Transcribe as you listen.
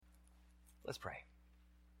Let's pray.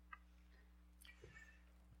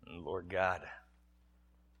 Lord God,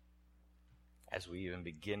 as we even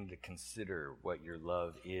begin to consider what your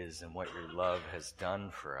love is and what your love has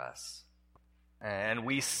done for us, and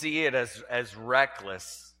we see it as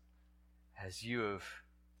reckless as you have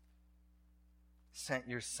sent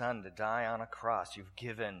your Son to die on a cross. You've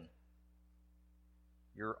given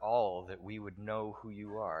your all that we would know who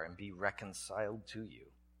you are and be reconciled to you.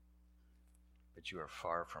 But you are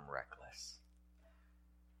far from reckless.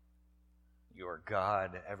 You are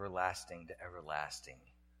God, everlasting to everlasting.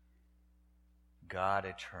 God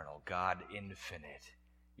eternal, God infinite.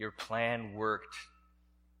 Your plan worked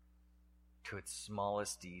to its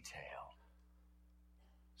smallest detail.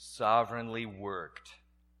 Sovereignly worked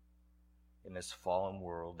in this fallen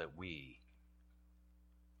world that we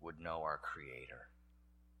would know our Creator.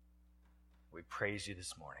 We praise you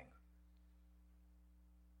this morning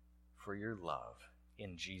for your love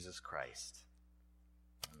in Jesus Christ.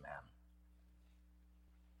 Amen.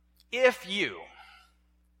 If you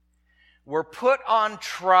were put on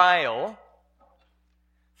trial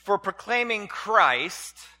for proclaiming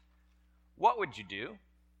Christ, what would you do?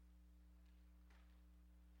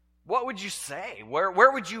 What would you say? Where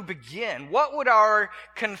would you begin? What would our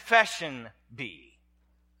confession be?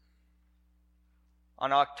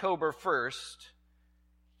 On October 1st,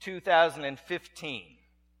 2015,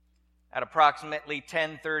 at approximately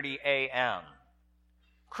 10:30 a.m.,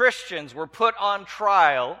 Christians were put on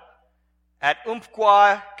trial at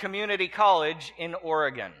Umpqua Community College in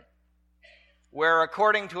Oregon, where,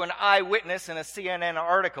 according to an eyewitness in a CNN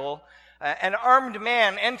article, an armed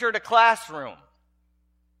man entered a classroom.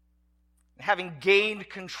 Having gained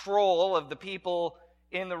control of the people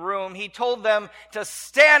in the room, he told them to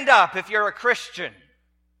stand up if you're a Christian.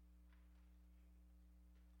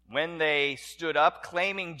 When they stood up,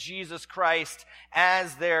 claiming Jesus Christ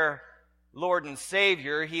as their Lord and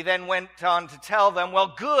Savior, he then went on to tell them,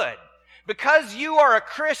 well, good. Because you are a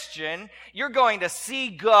Christian, you're going to see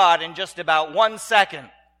God in just about 1 second.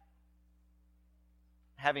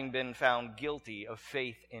 Having been found guilty of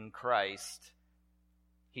faith in Christ,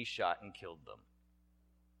 he shot and killed them.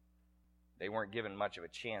 They weren't given much of a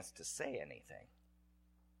chance to say anything.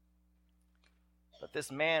 But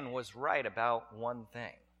this man was right about one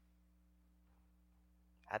thing.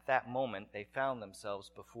 At that moment, they found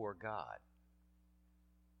themselves before God.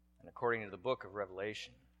 And according to the book of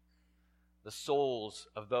Revelation, the souls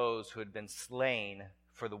of those who had been slain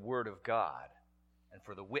for the word of God and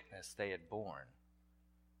for the witness they had borne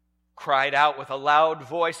cried out with a loud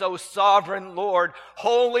voice, O sovereign Lord,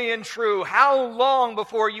 holy and true, how long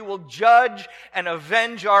before you will judge and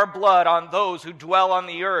avenge our blood on those who dwell on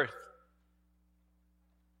the earth?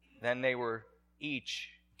 Then they were each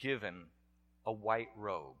given a white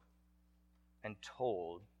robe and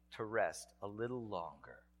told to rest a little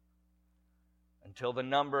longer until the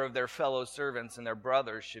number of their fellow servants and their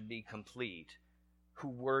brothers should be complete, who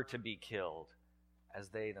were to be killed as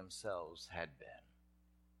they themselves had been.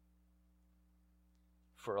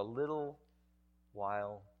 For a little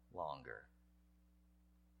while longer,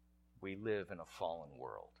 we live in a fallen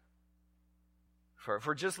world.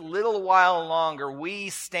 For just a little while longer, we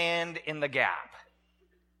stand in the gap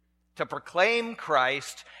to proclaim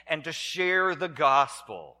Christ and to share the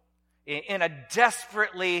gospel in a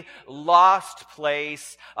desperately lost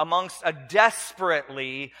place amongst a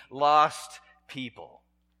desperately lost people.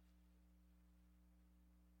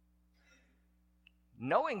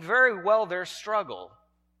 Knowing very well their struggle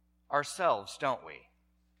ourselves, don't we?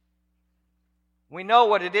 We know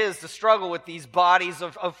what it is to struggle with these bodies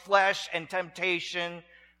of flesh and temptation.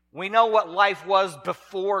 We know what life was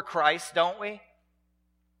before Christ, don't we?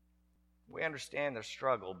 We understand their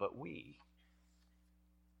struggle, but we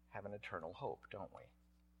have an eternal hope, don't we?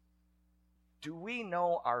 Do we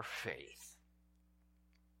know our faith?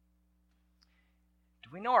 Do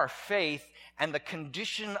we know our faith and the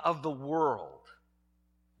condition of the world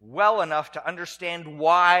well enough to understand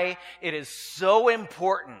why it is so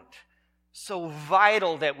important, so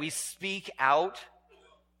vital that we speak out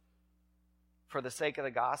for the sake of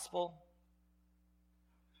the gospel?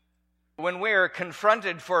 When we're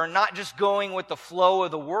confronted for not just going with the flow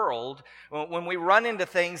of the world, when we run into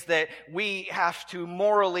things that we have to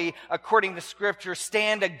morally, according to Scripture,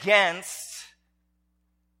 stand against,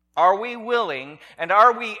 are we willing and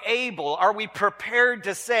are we able, are we prepared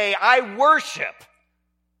to say, I worship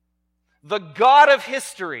the God of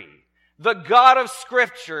history, the God of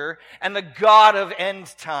Scripture, and the God of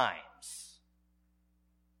end times?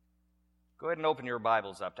 Go ahead and open your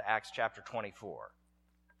Bibles up to Acts chapter 24.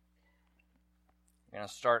 We're going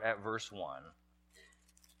to start at verse 1.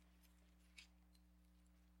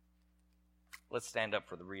 Let's stand up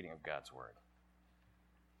for the reading of God's word.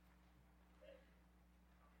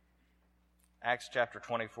 Acts chapter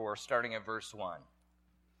 24, starting at verse 1.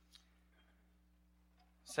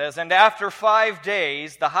 Says, "And after 5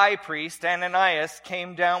 days, the high priest Ananias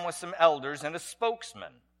came down with some elders and a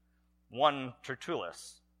spokesman, one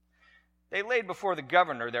Tertullus. They laid before the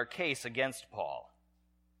governor their case against Paul.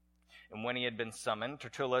 And when he had been summoned,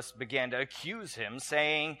 Tertullus began to accuse him,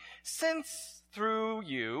 saying, 'Since through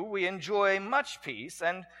you we enjoy much peace,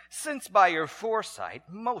 and since by your foresight,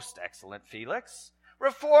 most excellent Felix,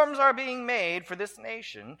 reforms are being made for this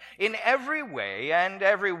nation, in every way and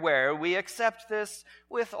everywhere we accept this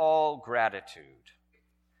with all gratitude.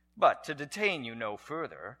 But to detain you no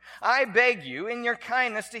further, I beg you in your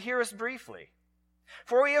kindness to hear us briefly.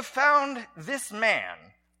 For we have found this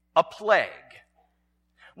man a plague,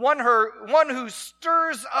 one who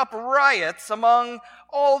stirs up riots among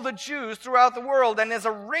all the Jews throughout the world and is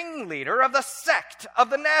a ringleader of the sect of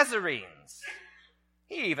the Nazarenes.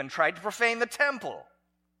 He even tried to profane the temple,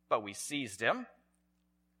 but we seized him.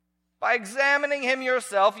 By examining him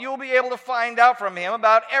yourself, you will be able to find out from him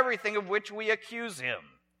about everything of which we accuse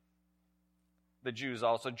him.' The Jews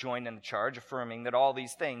also joined in the charge, affirming that all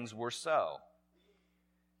these things were so.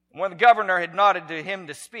 When the governor had nodded to him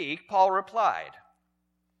to speak, Paul replied,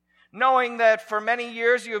 'Knowing that for many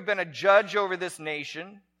years you have been a judge over this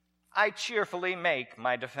nation, I cheerfully make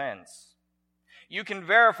my defense. You can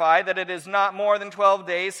verify that it is not more than 12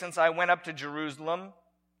 days since I went up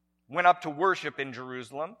to worship in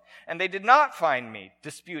Jerusalem, and they did not find me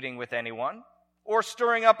disputing with anyone or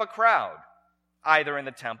stirring up a crowd, either in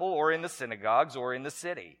the temple or in the synagogues or in the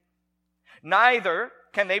city. Neither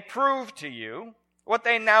can they prove to you what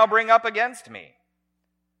they now bring up against me.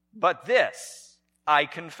 But this I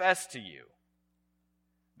confess to you,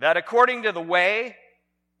 that according to the way,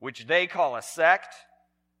 which they call a sect,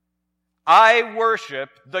 I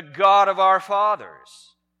worship the God of our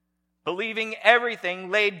fathers, believing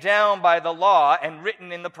everything laid down by the law and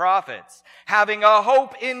written in the prophets, having a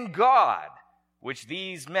hope in God, which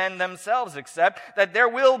these men themselves accept, that there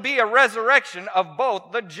will be a resurrection of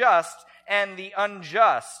both the just and the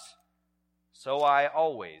unjust. So I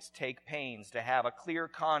always take pains to have a clear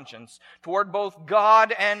conscience toward both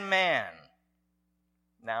God and man.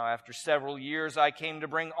 Now, after several years, I came to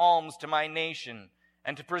bring alms to my nation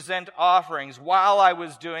and to present offerings. While I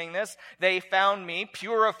was doing this, they found me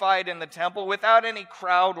purified in the temple without any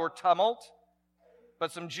crowd or tumult.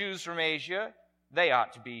 But some Jews from Asia, they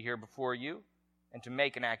ought to be here before you and to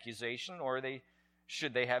make an accusation, or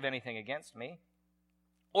should they have anything against me.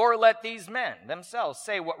 Or let these men themselves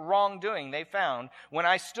say what wrongdoing they found when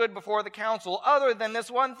I stood before the council, other than this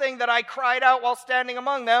one thing that I cried out while standing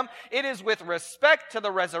among them. It is with respect to the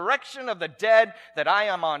resurrection of the dead that I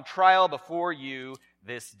am on trial before you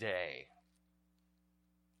this day."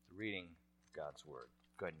 The reading of God's word.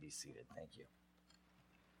 Go ahead and be seated. Thank you.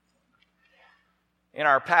 In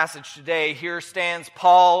our passage today, here stands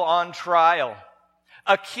Paul on trial,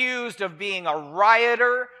 accused of being a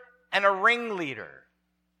rioter and a ringleader.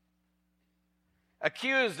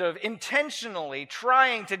 Accused of intentionally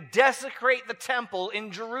trying to desecrate the temple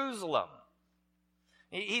in Jerusalem.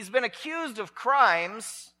 He's been accused of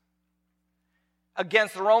crimes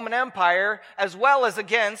against the Roman Empire as well as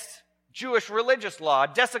against Jewish religious law.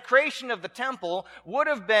 Desecration of the temple would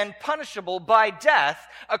have been punishable by death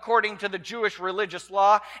according to the Jewish religious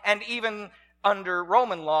law and even under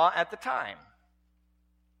Roman law at the time.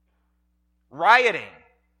 Rioting,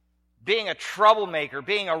 being a troublemaker,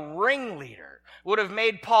 being a ringleader, would have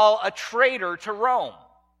made Paul a traitor to Rome.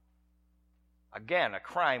 Again, a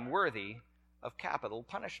crime worthy of capital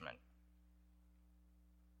punishment.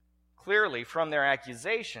 Clearly, from their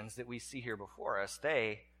accusations that we see here before us,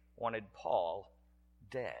 they wanted Paul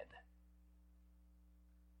dead.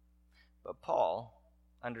 But Paul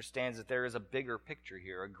understands that there is a bigger picture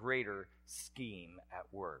here, a greater scheme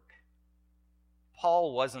at work.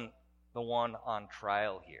 Paul wasn't the one on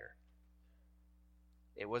trial here.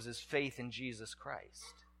 It was his faith in Jesus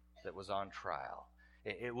Christ that was on trial.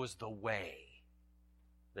 It was the way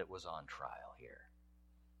that was on trial here.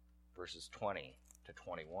 Verses 20 to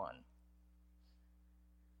 21.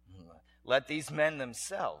 Let these men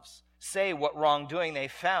themselves say what wrongdoing they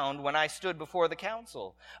found when I stood before the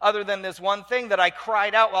council. Other than this one thing that I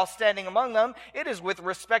cried out while standing among them, it is with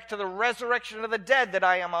respect to the resurrection of the dead that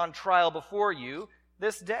I am on trial before you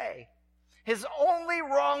this day. His only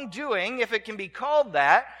wrongdoing, if it can be called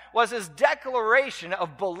that, was his declaration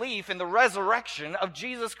of belief in the resurrection of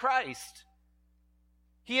Jesus Christ.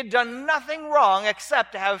 He had done nothing wrong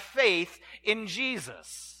except to have faith in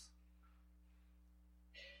Jesus.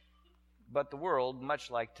 But the world, much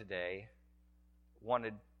like today,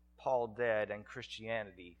 wanted Paul dead and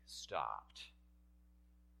Christianity stopped.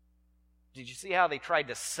 Did you see how they tried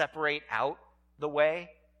to separate out the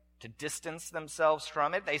way, to distance themselves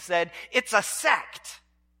from it? They said, it's a sect,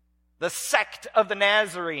 the sect of the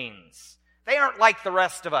Nazarenes. They aren't like the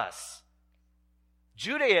rest of us.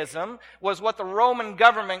 Judaism was what the Roman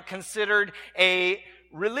government considered a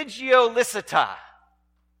religio licita,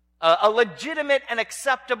 a legitimate and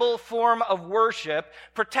acceptable form of worship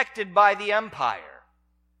protected by the empire.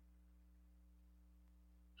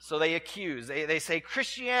 So they accuse, they say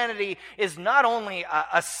Christianity is not only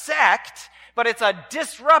a sect, but it's a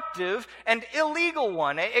disruptive and illegal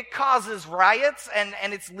one. It causes riots, and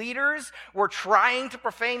its leaders were trying to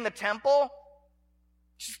profane the temple.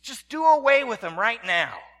 Just do away with them right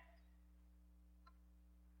now.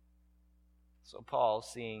 So Paul,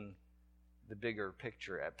 seeing the bigger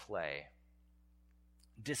picture at play,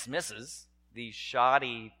 dismisses these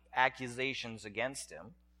shoddy accusations against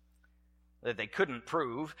him that they couldn't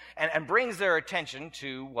prove, and brings their attention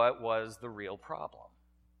to what was the real problem: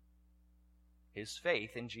 his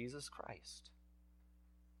faith in Jesus Christ.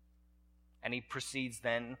 And he proceeds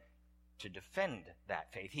then to defend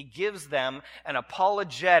that faith. He gives them an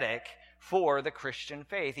apologetic for the Christian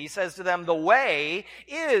faith. He says to them, the way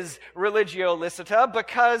is religio licita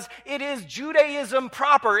because it is Judaism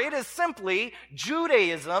proper. It is simply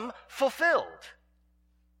Judaism fulfilled.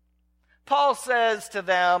 Paul says to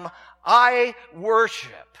them, I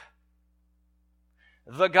worship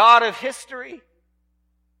the God of history,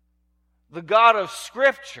 the God of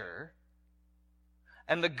Scripture,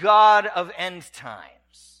 and the God of end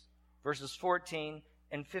times. Verses 14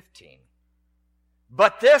 and 15.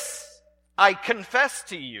 But this I confess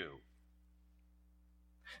to you,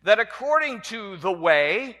 that according to the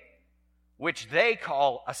way, which they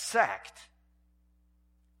call a sect,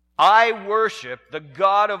 I worship the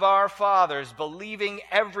God of our fathers, believing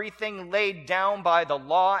everything laid down by the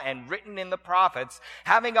law and written in the prophets,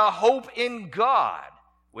 having a hope in God,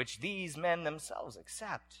 which these men themselves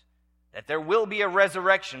accept, that there will be a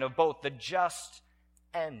resurrection of both the just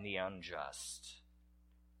and the unjust.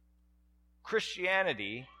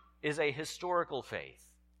 Christianity is a historical faith.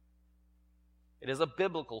 It is a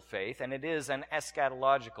biblical faith, and it is an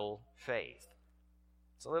eschatological faith.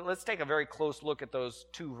 So let's take a very close look at those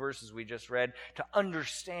two verses we just read to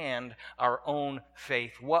understand our own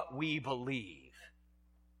faith, what we believe.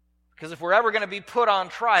 Because if we're ever going to be put on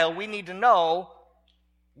trial, we need to know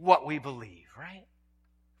what we believe, right?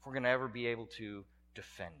 If we're going to ever be able to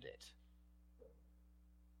defend it.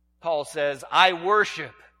 Paul says, I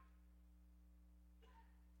worship.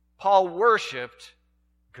 Paul worshiped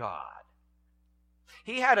God.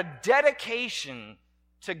 He had a dedication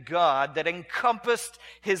to God that encompassed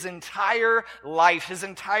his entire life, his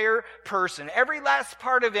entire person. Every last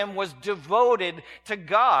part of him was devoted to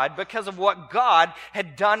God because of what God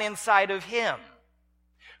had done inside of him.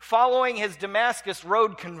 Following his Damascus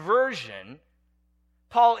Road conversion,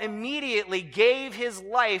 Paul immediately gave his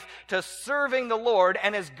life to serving the Lord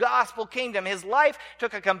and his gospel kingdom. His life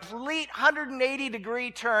took a complete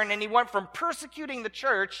 180-degree turn, and he went from persecuting the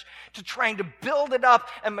church to trying to build it up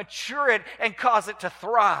and mature it and cause it to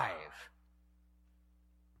thrive.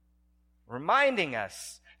 Reminding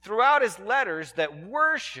us throughout his letters that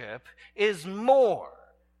worship is more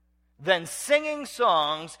than singing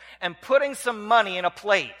songs and putting some money in a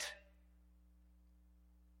plate.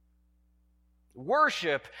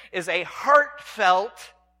 Worship is a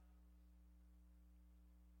heartfelt,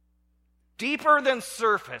 deeper than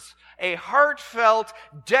surface, a heartfelt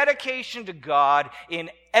dedication to God in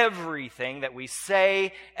everything that we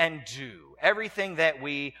say and do, everything that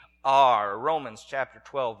we are. Romans chapter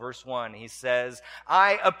 12, verse 1, he says,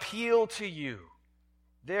 I appeal to you,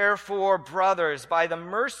 therefore, brothers, by the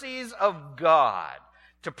mercies of God,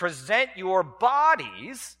 to present your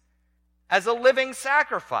bodies as a living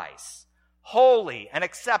sacrifice, holy and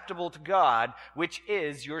acceptable to God, which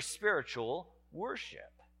is your spiritual worship.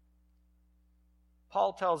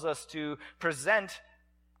 Paul tells us to present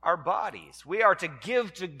our bodies. We are to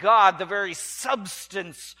give to God the very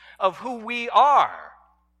substance of who we are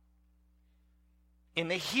in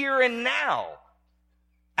the here and now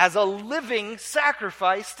as a living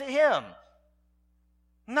sacrifice to Him.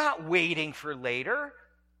 Not waiting for later.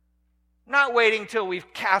 Not waiting till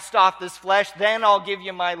we've cast off this flesh, then I'll give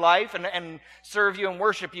you my life and serve you and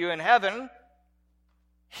worship you in heaven.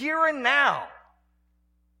 Here and now.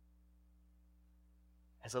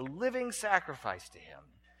 As a living sacrifice to Him.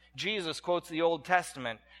 Jesus quotes the Old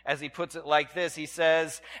Testament as He puts it like this. He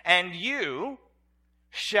says, and you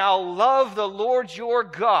shall love the Lord your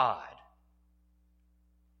God.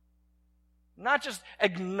 Not just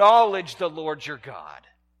acknowledge the Lord your God.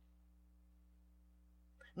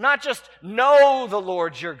 Not just know the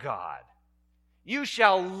Lord your God. You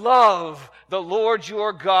shall love the Lord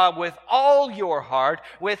your God with all your heart,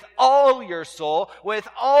 with all your soul, with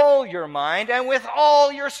all your mind, and with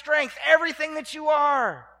all your strength, everything that you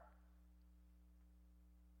are.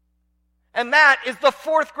 And that is the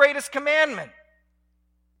fourth greatest commandment.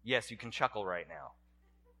 Yes, you can chuckle right now.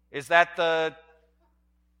 Is that the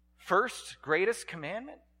first greatest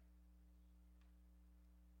commandment?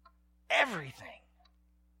 Everything.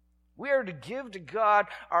 We are to give to God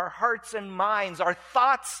our hearts and minds, our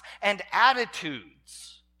thoughts and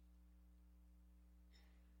attitudes.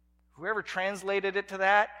 Whoever translated it to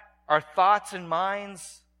that, our thoughts and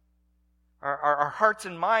minds, our hearts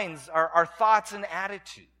and minds, our thoughts and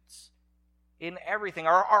attitudes in everything,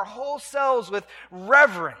 our whole selves with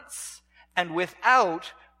reverence and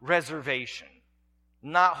without reservation.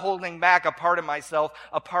 Not holding back a part of myself,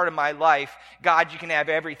 a part of my life. God, you can have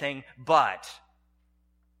everything, but.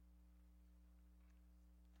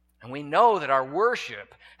 And we know that our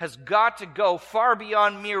worship has got to go far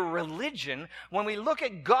beyond mere religion. When we look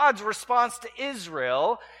at God's response to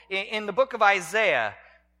Israel in the book of Isaiah,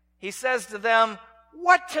 he says to them,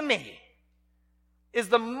 "What to me is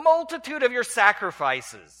the multitude of your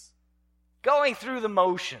sacrifices, going through the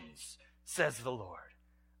motions, says the Lord.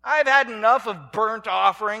 I've had enough of burnt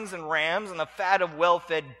offerings and rams and the fat of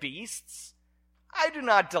well-fed beasts. I do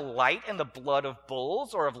not delight in the blood of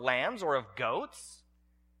bulls or of lambs or of goats.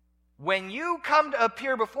 When you come to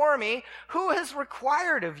appear before me, who has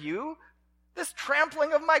required of you this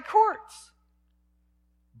trampling of my courts?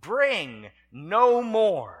 Bring no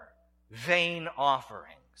more vain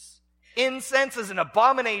offerings. Incense is an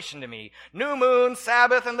abomination to me. New moon,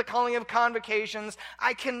 Sabbath, and the calling of convocations.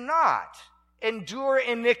 I cannot endure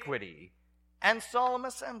iniquity and solemn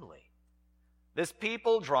assembly. This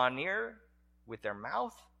people draw near with their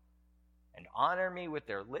mouth and honor me with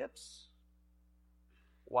their lips,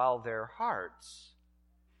 while their hearts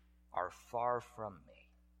are far from me.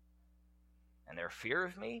 And their fear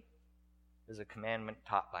of me is a commandment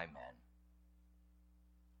taught by men."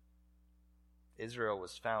 Israel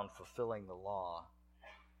was found fulfilling the law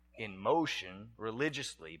in motion,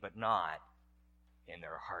 religiously, but not in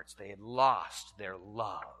their hearts. They had lost their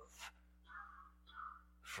love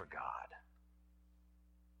for God.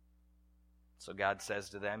 So God says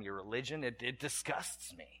to them, your religion, it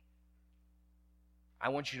disgusts me. I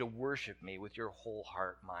want you to worship me with your whole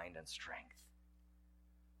heart, mind, and strength.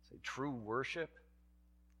 So true worship,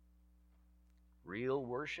 real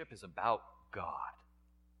worship is about God.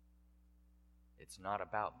 It's not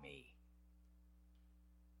about me.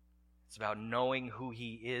 It's about knowing who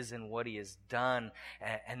He is and what He has done,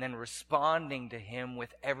 and then responding to Him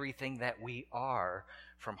with everything that we are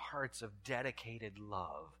from hearts of dedicated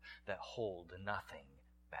love that hold nothing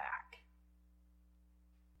back.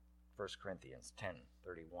 1 Corinthians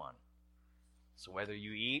 10:31. So whether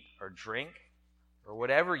you eat or drink or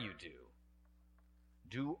whatever you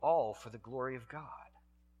do all for the glory of God.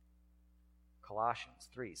 Colossians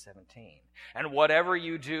 3:17. And whatever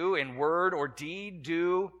you do in word or deed,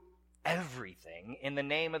 do everything in the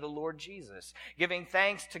name of the Lord Jesus, giving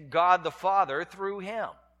thanks to God the Father through Him.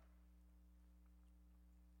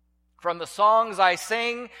 From the songs I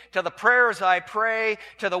sing, to the prayers I pray,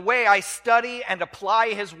 to the way I study and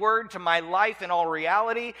apply His word to my life in all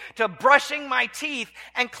reality, to brushing my teeth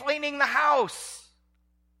and cleaning the house.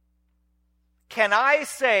 Can I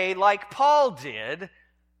say, like Paul did,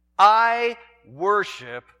 I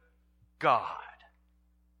worship God?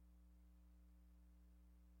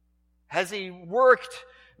 Has He worked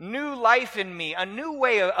new life in me, a new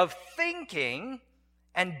way of thinking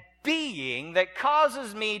and being that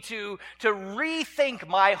causes me to rethink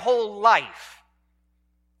my whole life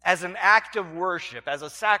as an act of worship, as a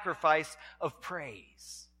sacrifice of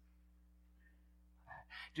praise?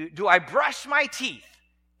 Do I brush my teeth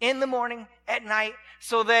in the morning, at night,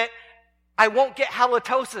 so that I won't get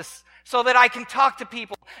halitosis, so that I can talk to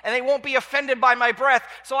people and they won't be offended by my breath,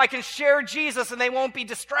 so I can share Jesus and they won't be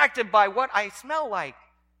distracted by what I smell like?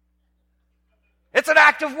 It's an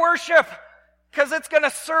act of worship, because it's going to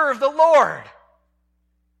serve the Lord.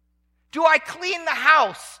 Do I clean the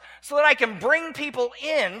house so that I can bring people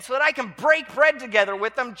in, so that I can break bread together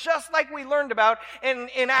with them, just like we learned about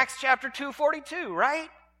in Acts chapter 2:42, right?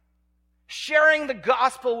 Sharing the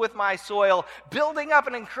gospel with my soil, building up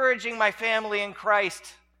and encouraging my family in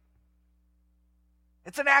Christ.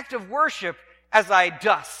 It's an act of worship as I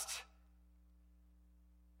dust,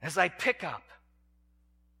 as I pick up,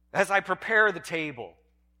 as I prepare the table.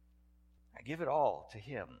 I give it all to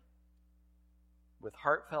Him. with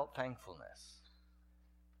heartfelt thankfulness,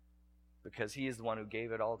 because he is the one who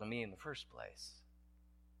gave it all to me in the first place.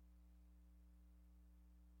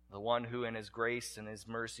 The one who in his grace and his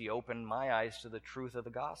mercy opened my eyes to the truth of the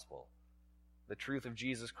gospel, the truth of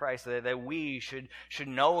Jesus Christ, that we should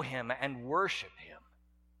know him and worship him.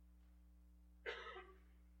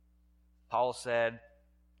 Paul said,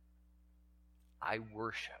 I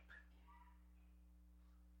worship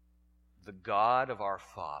the God of our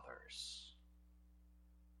fathers.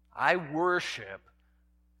 I worship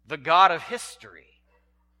the God of history.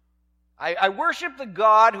 I worship the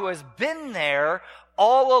God who has been there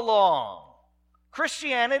all along.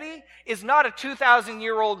 Christianity is not a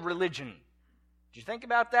 2,000-year-old religion. Did you think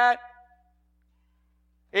about that?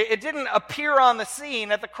 It didn't appear on the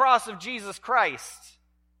scene at the cross of Jesus Christ.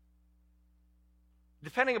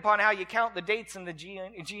 Depending upon how you count the dates and the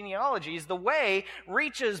genealogies, the way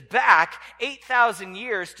reaches back 8,000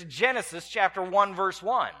 years to Genesis chapter 1, verse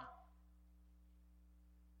 1.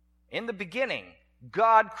 In the beginning,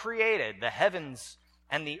 God created the heavens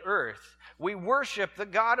and the earth. We worship the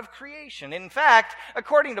God of creation. In fact,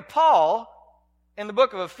 according to Paul, in the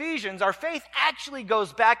book of Ephesians, our faith actually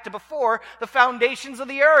goes back to before the foundations of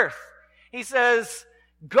the earth. He says,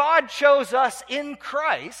 God chose us in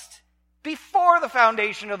Christ before the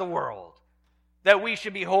foundation of the world, that we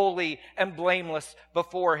should be holy and blameless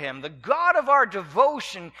before him. The God of our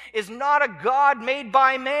devotion is not a God made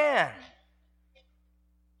by man.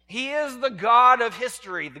 He is the God of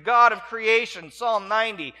history, the God of creation. Psalm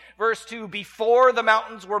 90, verse 2, before the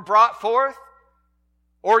mountains were brought forth,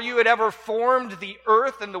 or you had ever formed the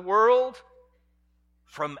earth and the world,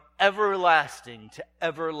 from everlasting to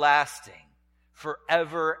everlasting,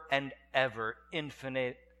 forever and ever,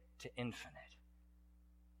 infinite to infinite,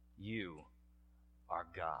 you are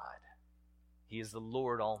God. He is the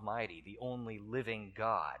Lord Almighty, the only living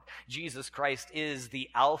God. Jesus Christ is the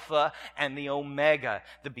Alpha and the Omega,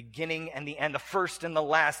 the beginning and the end, the first and the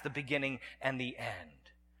last, the beginning and the end.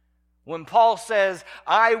 When Paul says,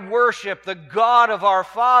 I worship the God of our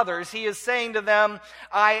fathers, he is saying to them,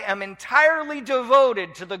 I am entirely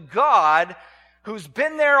devoted to the God who's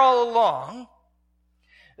been there all along,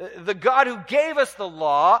 the God who gave us the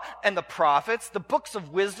law and the prophets, the books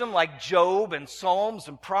of wisdom like Job and Psalms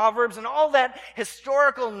and Proverbs and all that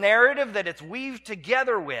historical narrative that it's weaved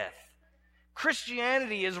together with.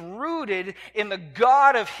 Christianity is rooted in the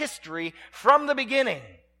God of history from the beginning,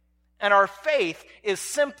 and our faith is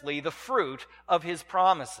simply the fruit of his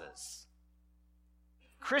promises.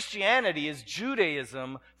 Christianity is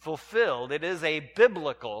Judaism fulfilled. It is a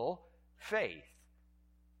biblical faith.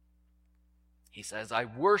 He says, I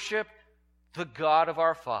worship the God of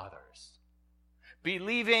our fathers,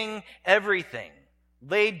 believing everything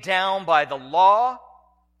laid down by the law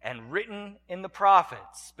and written in the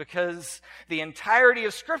prophets, because the entirety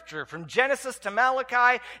of Scripture, from Genesis to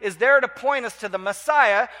Malachi, is there to point us to the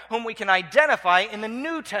Messiah whom we can identify in the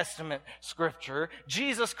New Testament Scripture,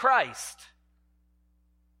 Jesus Christ.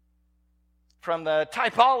 From the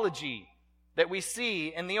typology that we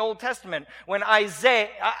see in the Old Testament when Isaac,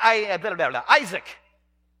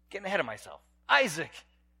 getting ahead of myself, Isaac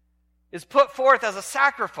is put forth as a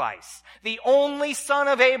sacrifice, the only son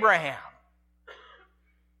of Abraham.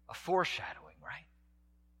 A foreshadowing, right?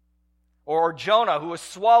 Or Jonah, who was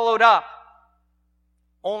swallowed up,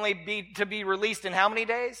 only to be released in how many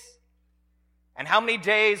days? And how many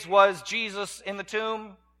days was Jesus in the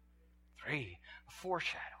tomb? 3. A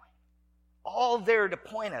foreshadowing. All there to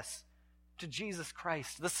point us to Jesus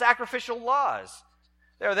Christ. The sacrificial laws,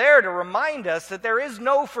 they're there to remind us that there is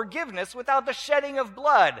no forgiveness without the shedding of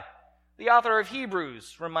blood. The author of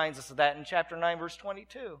Hebrews reminds us of that in chapter 9, verse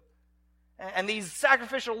 22. And these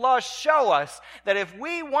sacrificial laws show us that if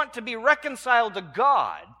we want to be reconciled to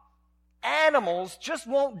God, animals just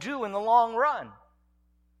won't do in the long run.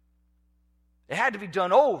 It had to be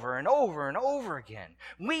done over and over and over again.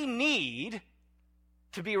 We need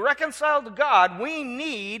to be reconciled to God, we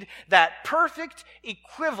need that perfect,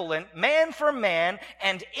 equivalent, man for man,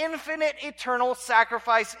 and infinite eternal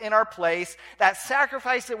sacrifice in our place, that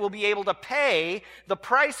sacrifice that will be able to pay the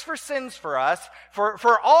price for sins for us,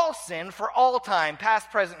 for all sin, for all time,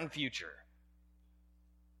 past, present, and future.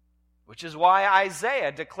 Which is why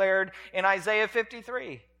Isaiah declared in Isaiah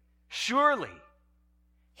 53, surely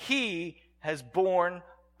he has borne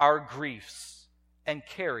our griefs and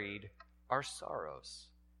carried our sorrows.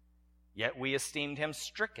 Yet we esteemed him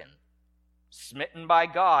stricken, smitten by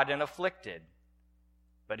God, and afflicted.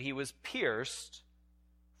 But he was pierced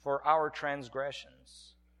for our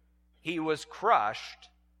transgressions. He was crushed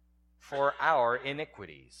for our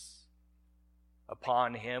iniquities.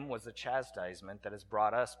 Upon him was the chastisement that has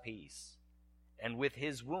brought us peace, and with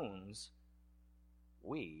his wounds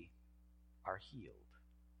we are healed.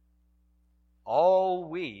 All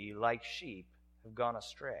we, like sheep, have gone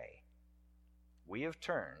astray. We have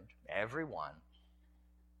turned, every one,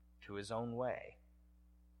 to his own way,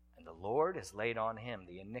 and the Lord has laid on him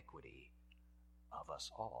the iniquity of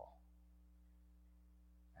us all.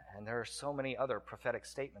 And there are so many other prophetic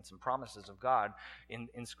statements and promises of God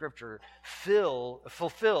in Scripture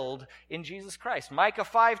fulfilled in Jesus Christ. Micah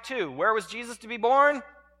 5:2, where was Jesus to be born?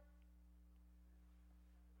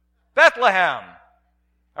 Bethlehem.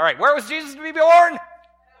 All right, where was Jesus to be born?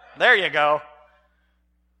 There you go.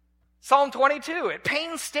 Psalm 22, it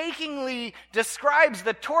painstakingly describes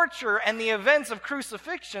the torture and the events of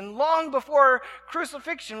crucifixion long before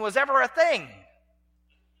crucifixion was ever a thing.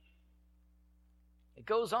 It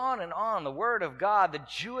goes on and on. The Word of God, the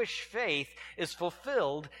Jewish faith, is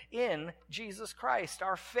fulfilled in Jesus Christ.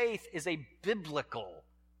 Our faith is a biblical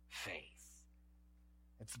faith.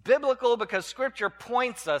 It's biblical because Scripture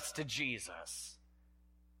points us to Jesus.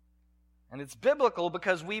 And it's biblical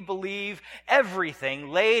because we believe everything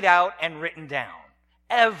laid out and written down.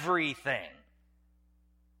 Everything.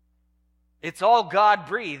 It's all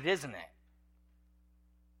God-breathed, isn't it?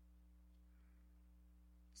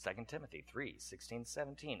 2 Timothy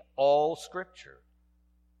 3:16-17. All Scripture,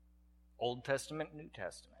 Old Testament, New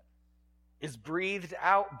Testament, is breathed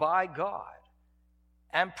out by God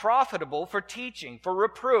and profitable for teaching, for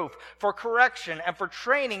reproof, for correction, and for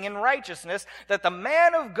training in righteousness, that the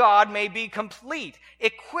man of God may be complete,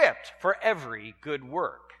 equipped for every good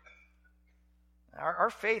work. Our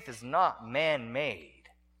faith is not man-made.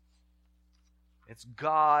 It's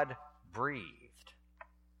God-breathed.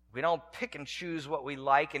 We don't pick and choose what we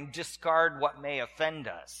like and discard what may offend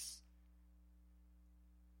us.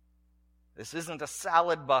 This isn't a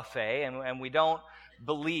salad buffet, and we don't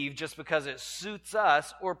believe just because it suits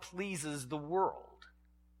us or pleases the world.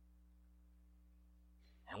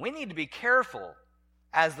 And we need to be careful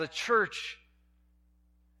as the church,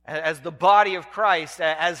 as the body of Christ,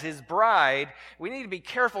 as his bride. We need to be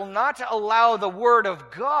careful not to allow the Word of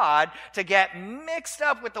God to get mixed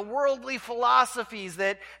up with the worldly philosophies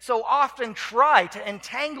that so often try to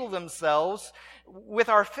entangle themselves with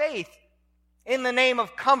our faith in the name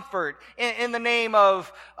of comfort, in the name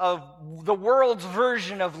of the world's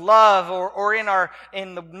version of love, or in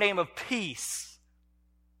the name of peace.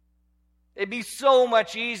 It'd be so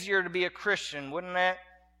much easier to be a Christian, wouldn't it,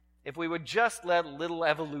 if we would just let a little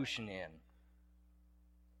evolution in.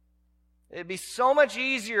 It'd be so much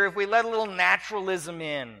easier if we let a little naturalism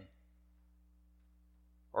in,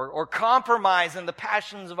 or compromise in the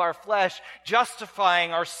passions of our flesh,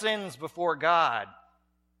 justifying our sins before God.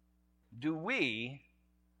 Do we,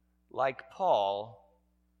 like Paul,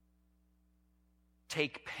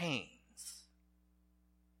 take pains?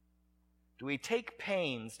 Do we take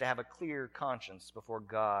pains to have a clear conscience before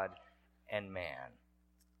God and man?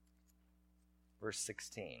 Verse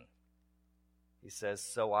 16, he says,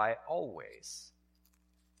 "So I always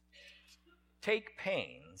take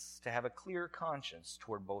pains to have a clear conscience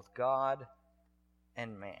toward both God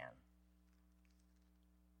and man."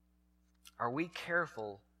 Are we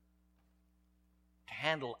careful to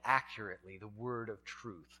handle accurately the word of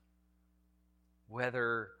truth,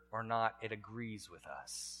 whether or not it agrees with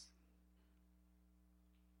us?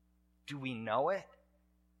 Do we know it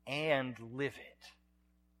and live it,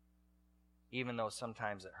 even though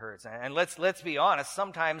sometimes it hurts? And let's be honest,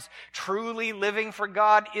 sometimes truly living for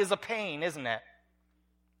God is a pain, isn't it?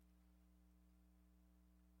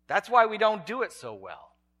 That's why we don't do it so well.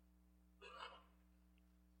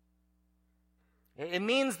 It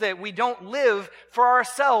means that we don't live for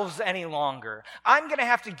ourselves any longer. I'm going to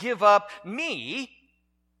have to give up me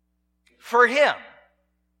for him.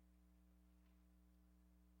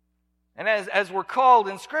 And as we're called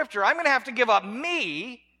in Scripture, I'm going to have to give up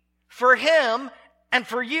me for him and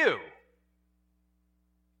for you.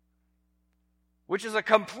 Which is a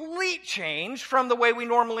complete change from the way we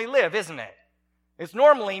normally live, isn't it? It's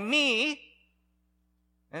normally me,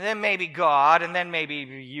 and then maybe God, and then maybe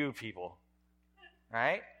you people.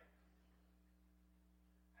 Right?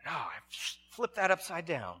 No, flip that upside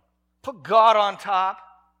down. Put God on top,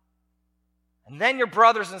 and then your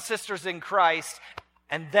brothers and sisters in Christ,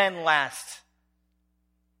 and then last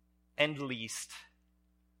and least,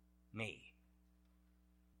 me.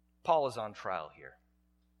 Paul is on trial here.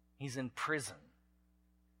 He's in prison.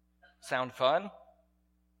 Sound fun?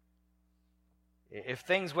 If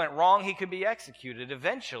things went wrong, he could be executed.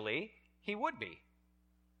 Eventually, he would be.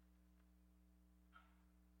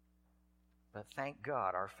 But thank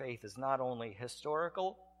God, our faith is not only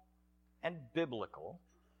historical and biblical,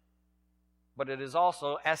 but it is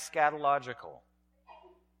also eschatological.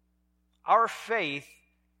 Our faith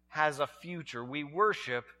has a future. We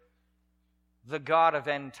worship the God of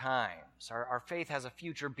end times. Our faith has a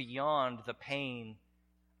future beyond the pain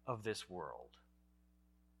of this world.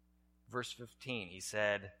 Verse 15, he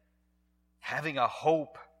said, having a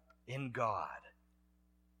hope in God,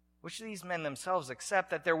 which these men themselves accept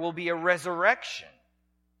that there will be a resurrection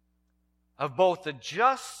of both the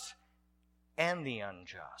just and the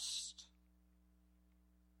unjust.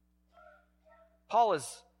 Paul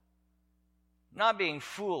is not being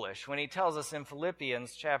foolish when he tells us in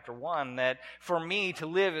Philippians chapter 1 that for me to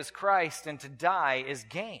live is Christ and to die is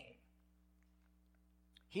gain.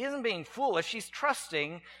 He isn't being foolish. He's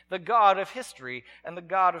trusting the God of history and the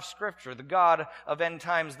God of Scripture, the God of end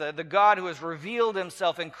times, the God who has revealed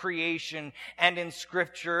himself in creation and in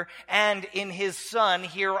Scripture and in his Son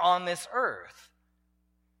here on this earth.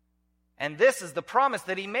 And this is the promise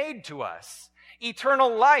that he made to us,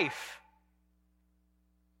 eternal life.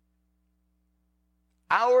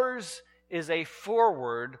 Ours is a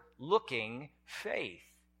forward-looking faith.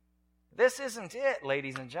 This isn't it,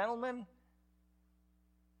 ladies and gentlemen.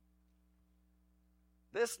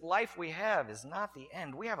 This life we have is not the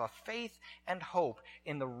end. We have a faith and hope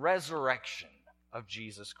in the resurrection of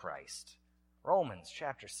Jesus Christ. Romans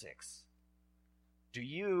chapter 6. Do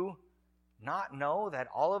you not know that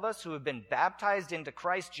all of us who have been baptized into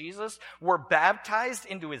Christ Jesus were baptized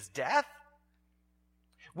into his death?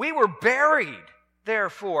 We were buried,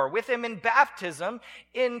 therefore, with him in baptism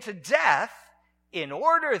into death, in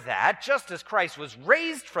order that, just as Christ was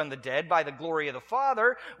raised from the dead by the glory of the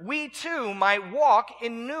Father, we too might walk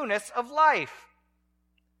in newness of life.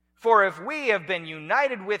 For if we have been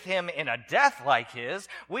united with him in a death like his,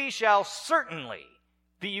 we shall certainly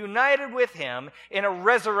be united with him in a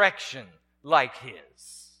resurrection like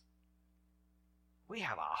his. We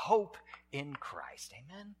have a hope in Christ.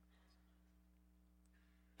 Amen?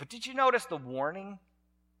 But did you notice the warning?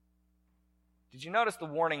 Did you notice the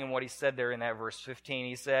warning in what he said there in that verse 15?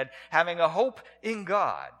 He said, having a hope in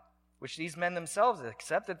God, which these men themselves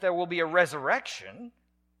accept, that there will be a resurrection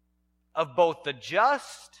of both the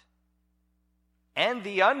just and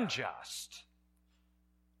the unjust.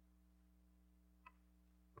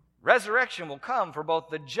 Resurrection will come for both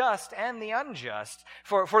the just and the unjust,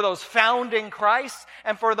 for those found in Christ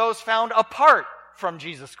and for those found apart from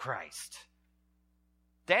Jesus Christ.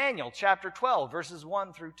 Daniel chapter 12, verses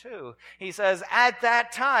 1 through 2. He says, at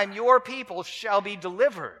that time your people shall be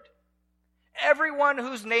delivered, everyone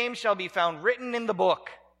whose name shall be found written in the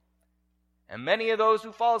book. And many of those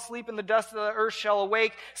who fall asleep in the dust of the earth shall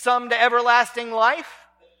awake, some to everlasting life,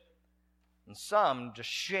 and some to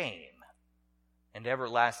shame and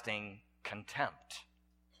everlasting contempt.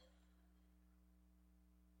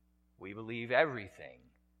 We believe everything,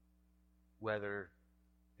 whether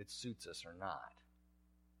it suits us or not.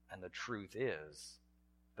 And the truth is,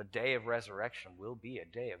 the day of resurrection will be a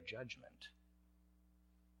day of judgment.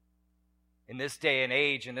 In this day and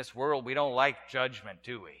age, in this world, we don't like judgment,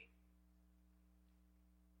 do we?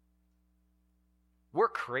 We're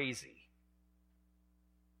crazy.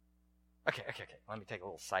 Okay. Let me take a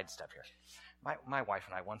little sidestep here. My wife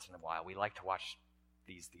and I, once in a while, we like to watch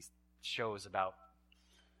these shows about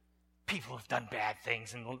people who've done bad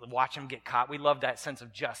things and watch them get caught. We love that sense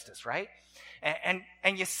of justice, right?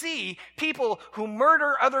 And you see people who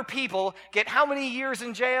murder other people get how many years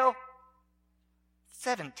in jail?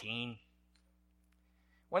 17.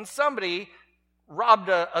 When somebody robbed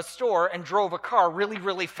a store and drove a car really,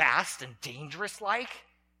 really fast and dangerous-like,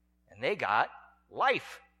 and they got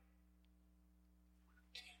life.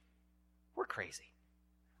 We're crazy.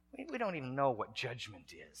 We don't even know what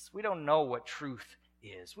judgment is. We don't know what truth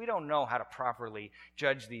is. We don't know how to properly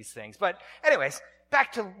judge these things. But anyways,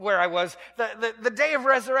 back to where I was. The day of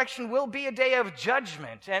resurrection will be a day of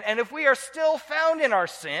judgment. And if we are still found in our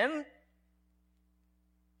sin,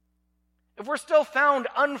 if we're still found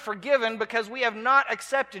unforgiven because we have not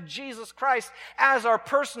accepted Jesus Christ as our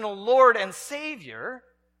personal Lord and Savior,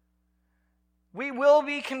 we will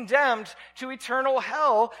be condemned to eternal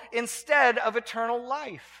hell instead of eternal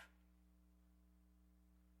life.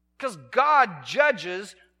 Because God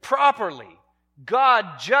judges properly.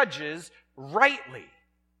 God judges rightly.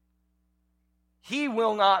 He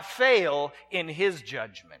will not fail in his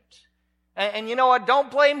judgment. And you know what? Don't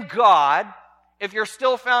blame God if you're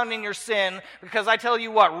still found in your sin, because I tell you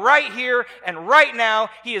what, right here and right now,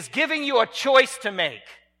 he is giving you a choice to make.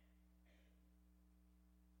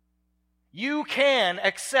 You can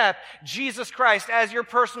accept Jesus Christ as your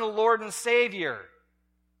personal Lord and Savior.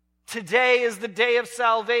 Today is the day of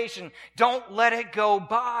salvation. Don't let it go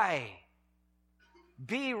by.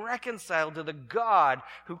 Be reconciled to the God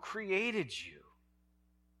who created you.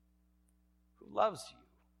 loves you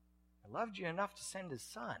and loved you enough to send his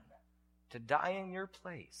Son to die in your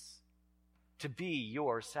place, to be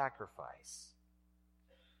your sacrifice.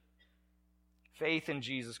 Faith in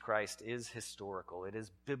Jesus Christ is historical. It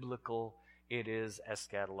is biblical. It is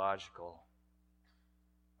eschatological.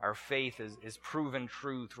 Our faith is proven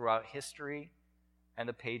true throughout history and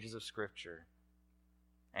the pages of Scripture.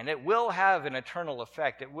 And it will have an eternal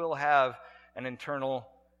effect. It will have an eternal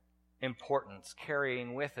importance,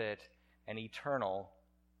 carrying with it an eternal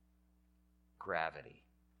gravity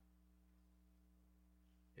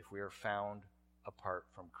if we are found apart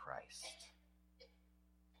from Christ.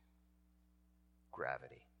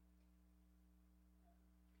 Gravity.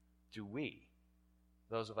 Do we,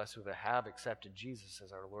 those of us who have accepted Jesus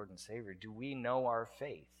as our Lord and Savior, do we know our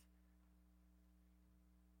faith?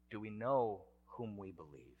 Do we know whom we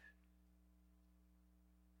believe?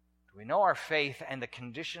 Do we know our faith and the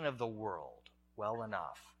condition of the world well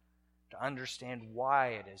enough to understand why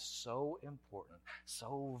it is so important,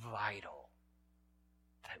 so vital,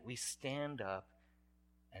 that we stand up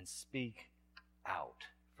and speak out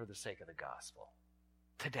for the sake of the gospel?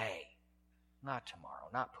 Today, not tomorrow,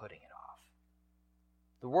 not putting it off.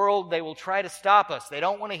 The world, they will try to stop us. They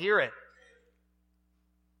don't want to hear it.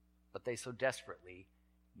 But they so desperately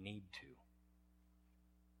need to.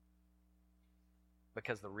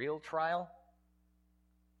 Because the real trial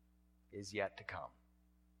is yet to come.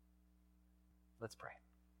 Let's pray.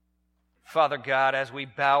 Father God, as we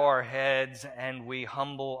bow our heads and we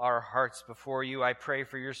humble our hearts before you, I pray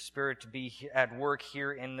for your Spirit to be at work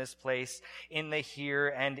here in this place, in the here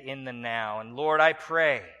and in the now. And Lord, I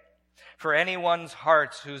pray for anyone's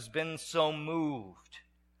hearts who's been so moved.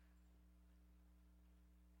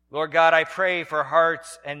 Lord God, I pray for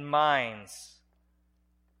hearts and minds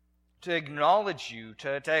to acknowledge you,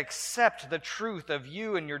 to accept the truth of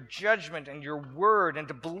you and your judgment and your word, and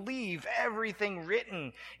to believe everything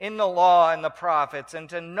written in the law and the prophets, and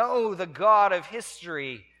to know the God of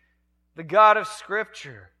history, the God of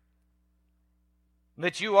Scripture,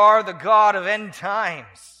 that you are the God of end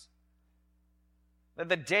times, that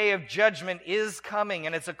the day of judgment is coming,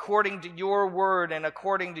 and it's according to your word and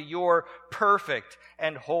according to your perfect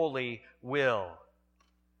and holy will.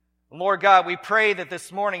 Lord God, we pray that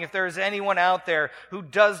this morning, if there is anyone out there who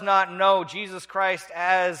does not know Jesus Christ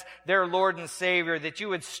as their Lord and Savior, that you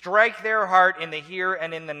would strike their heart in the here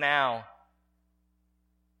and in the now.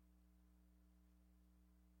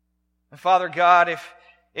 And Father God,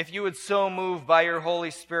 if you would so move by your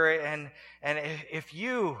Holy Spirit, and if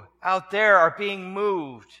you out there are being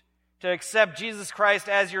moved to accept Jesus Christ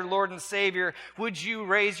as your Lord and Savior, would you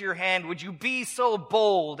raise your hand? Would you be so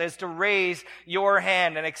bold as to raise your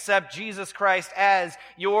hand and accept Jesus Christ as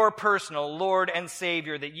your personal Lord and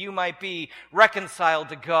Savior, that you might be reconciled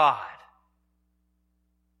to God?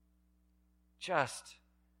 Just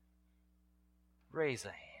raise a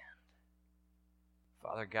hand.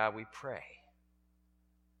 Father God, we pray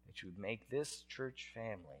that you would make this church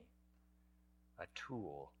family a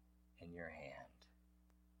tool in your hand.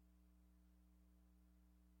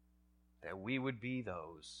 That we would be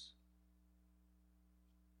those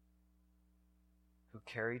who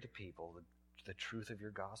carry to people the truth of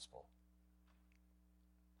your gospel.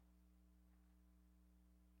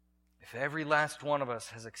 If every last one of us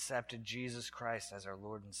has accepted Jesus Christ as our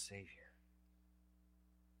Lord and Savior,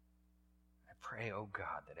 I pray, oh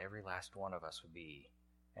God, that every last one of us would be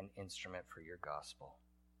an instrument for your gospel.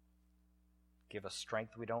 Give us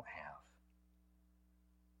strength we don't have.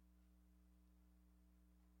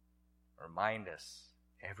 Remind us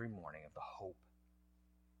every morning of the hope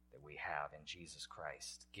that we have in Jesus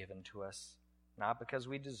Christ, given to us, not because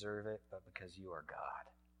we deserve it, but because you are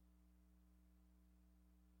God.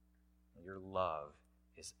 Your love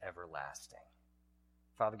is everlasting.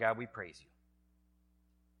 Father God, we praise you.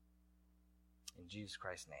 In Jesus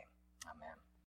Christ's name, amen.